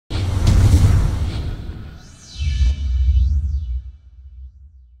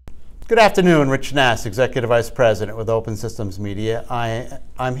Good afternoon, Rich Nass, Executive Vice President with Open Systems Media.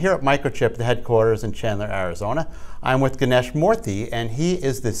 I'm here at Microchip, the headquarters in Chandler, Arizona. I'm with Ganesh Moorthy, and he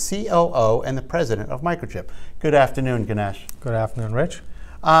is the COO and the President of Microchip. Good afternoon, Ganesh. Good afternoon, Rich.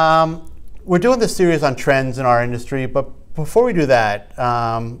 We're doing this series on trends in our industry, but before we do that,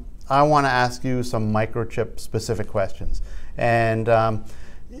 I want to ask you some Microchip specific questions. And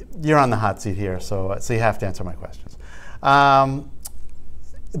you're on the hot seat here, so you have to answer my questions.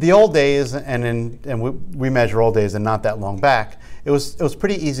 The old days, and we measure old days and not that long back, it was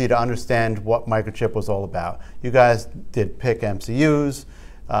pretty easy to understand what Microchip was all about. You guys did PIC MCUs,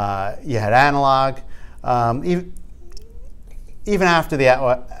 you had analog. Even after the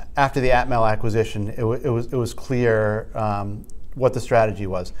Atmel acquisition, it was clear what the strategy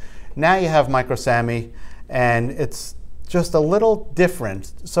was. Now you have Microsemi, and it's just a little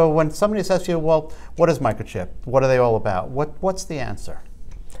different. So when somebody says to you, well, what is Microchip? What are they all about? What's the answer?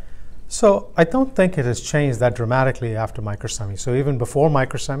 So I don't think it has changed that dramatically after Microsemi. So even before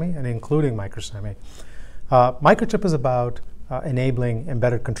Microsemi and including Microsemi, Microchip is about enabling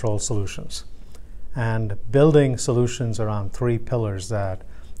embedded control solutions and building solutions around three pillars that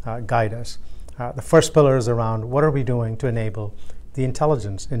guide us. The first pillar is around what are we doing to enable the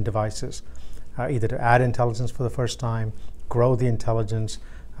intelligence in devices, either to add intelligence for the first time, grow the intelligence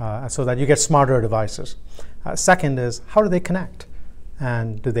so that you get smarter devices. Second is how do they connect?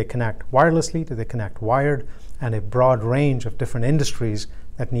 And do they connect wirelessly? Do they connect wired? And a broad range of different industries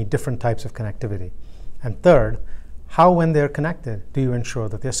that need different types of connectivity. And third, how when they're connected do you ensure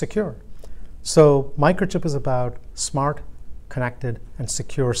that they're secure? So Microchip is about smart, connected, and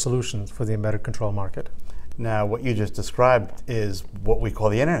secure solutions for the embedded control market. Now, what you just described is what we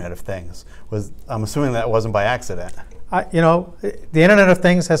call the Internet of Things. I'm assuming that wasn't by accident. The Internet of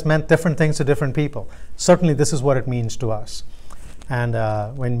Things has meant different things to different people. Certainly, this is what it means to us. And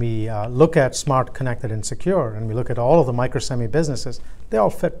when we look at smart, connected, and secure, and we look at all of the Microsemi businesses, they all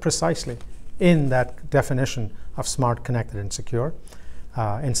fit precisely in that definition of smart, connected, and secure.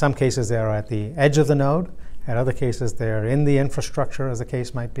 In some cases, they are at the edge of the node. In other cases, they're in the infrastructure, as the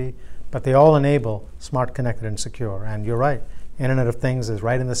case might be. But they all enable smart, connected, and secure. And you're right, Internet of Things is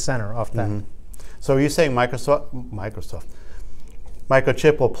right in the center of that. Mm-hmm. So are you saying Microchip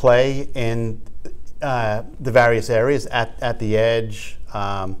will play in the various areas at the edge,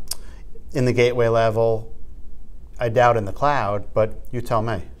 in the gateway level? I doubt in the cloud, but you tell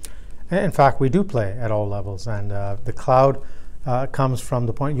me. In fact, we do play at all levels, and the cloud comes from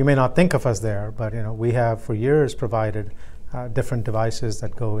the point, you may not think of us there, but we have for years provided different devices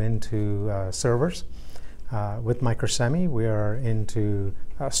that go into servers. With Microsemi, we are into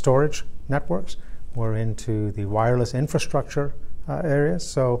storage networks. We're into the wireless infrastructure areas.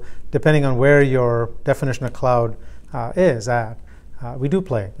 So depending on where your definition of cloud is at, we do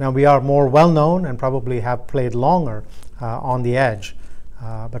play. Now we are more well-known and probably have played longer on the edge,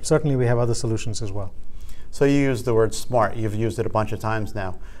 but certainly we have other solutions as well. So you use the word smart. You've used it a bunch of times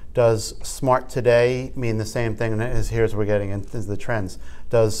now. Does smart today mean the same thing? And here's where we're getting into the trends.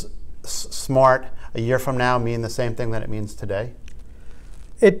 Does smart a year from now mean the same thing that it means today?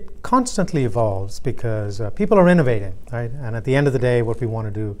 It constantly evolves because people are innovating, right? And at the end of the day, what we want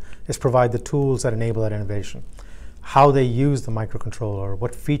to do is provide the tools that enable that innovation. How they use the microcontroller,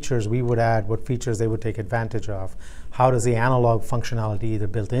 what features we would add, what features they would take advantage of. How does the analog functionality either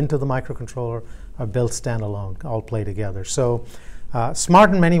built into the microcontroller or built standalone all play together? So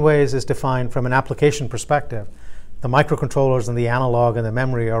smart in many ways is defined from an application perspective. The microcontrollers and the analog and the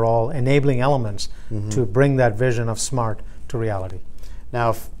memory are all enabling elements to bring that vision of smart to reality.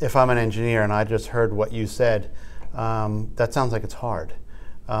 Now, if I'm an engineer and I just heard what you said, that sounds like it's hard.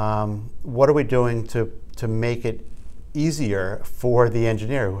 What are we doing to make it easier for the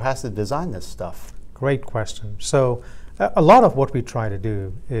engineer who has to design this stuff? Great question. So a lot of what we try to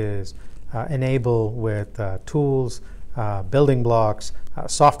do is enable with tools, building blocks,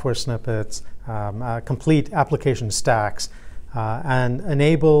 software snippets, complete application stacks, and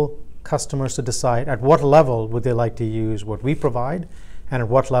enable customers to decide at what level would they like to use what we provide, and at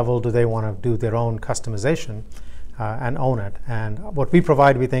what level do they want to do their own customization and own it. And what we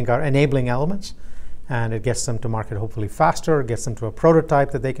provide, we think, are enabling elements, and it gets them to market hopefully faster, gets them to a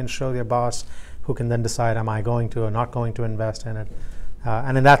prototype that they can show their boss, who can then decide, am I going to or not going to invest in it?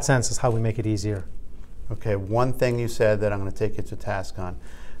 And in that sense is how we make it easier. Okay, one thing you said that I'm going to take you to task on,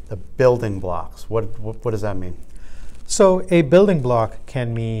 the building blocks. What does that mean? So a building block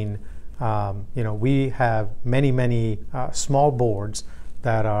can mean, we have many small boards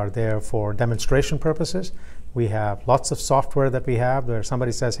that are there for demonstration purposes. We have lots of software that we have where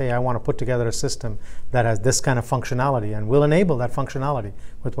somebody says, hey, I want to put together a system that has this kind of functionality, and we'll enable that functionality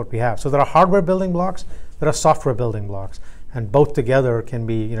with what we have. So there are hardware building blocks, there are software building blocks, and both together can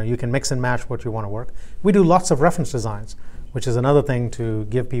be, you can mix and match what you want to work. We do lots of reference designs, which is another thing to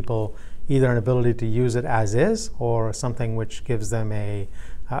give people either an ability to use it as is or something which gives them a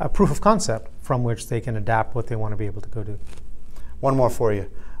proof of concept from which they can adapt what they want to be able to go do. One more for you.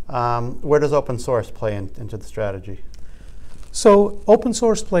 Where does open source play into the strategy? So open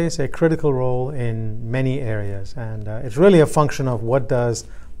source plays a critical role in many areas, and it's really a function of what does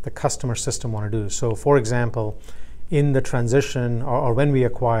the customer system want to do. So for example, in the transition, or when we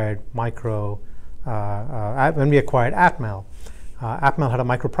acquired Atmel, Atmel had a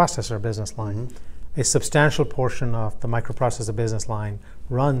microprocessor business line. A substantial portion of the microprocessor business line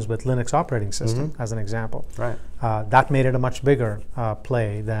runs with Linux operating system, as an example. Right. That made it a much bigger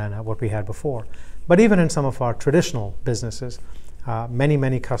play than what we had before. But even in some of our traditional businesses,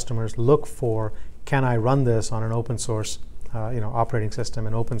 many customers look for, can I run this on an open source operating system,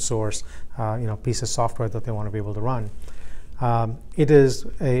 an open source piece of software that they want to be able to run. It is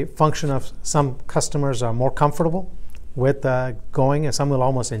a function of some customers are more comfortable with going, and some will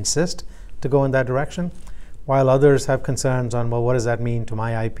almost insist to go in that direction, while others have concerns on, well, what does that mean to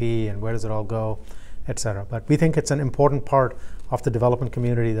my IP and where does it all go, etc. But we think it's an important part of the development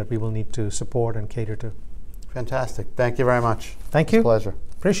community that we will need to support and cater to. Fantastic. Thank you very much. Thank you. It's a pleasure.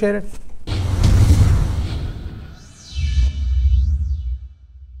 Appreciate it.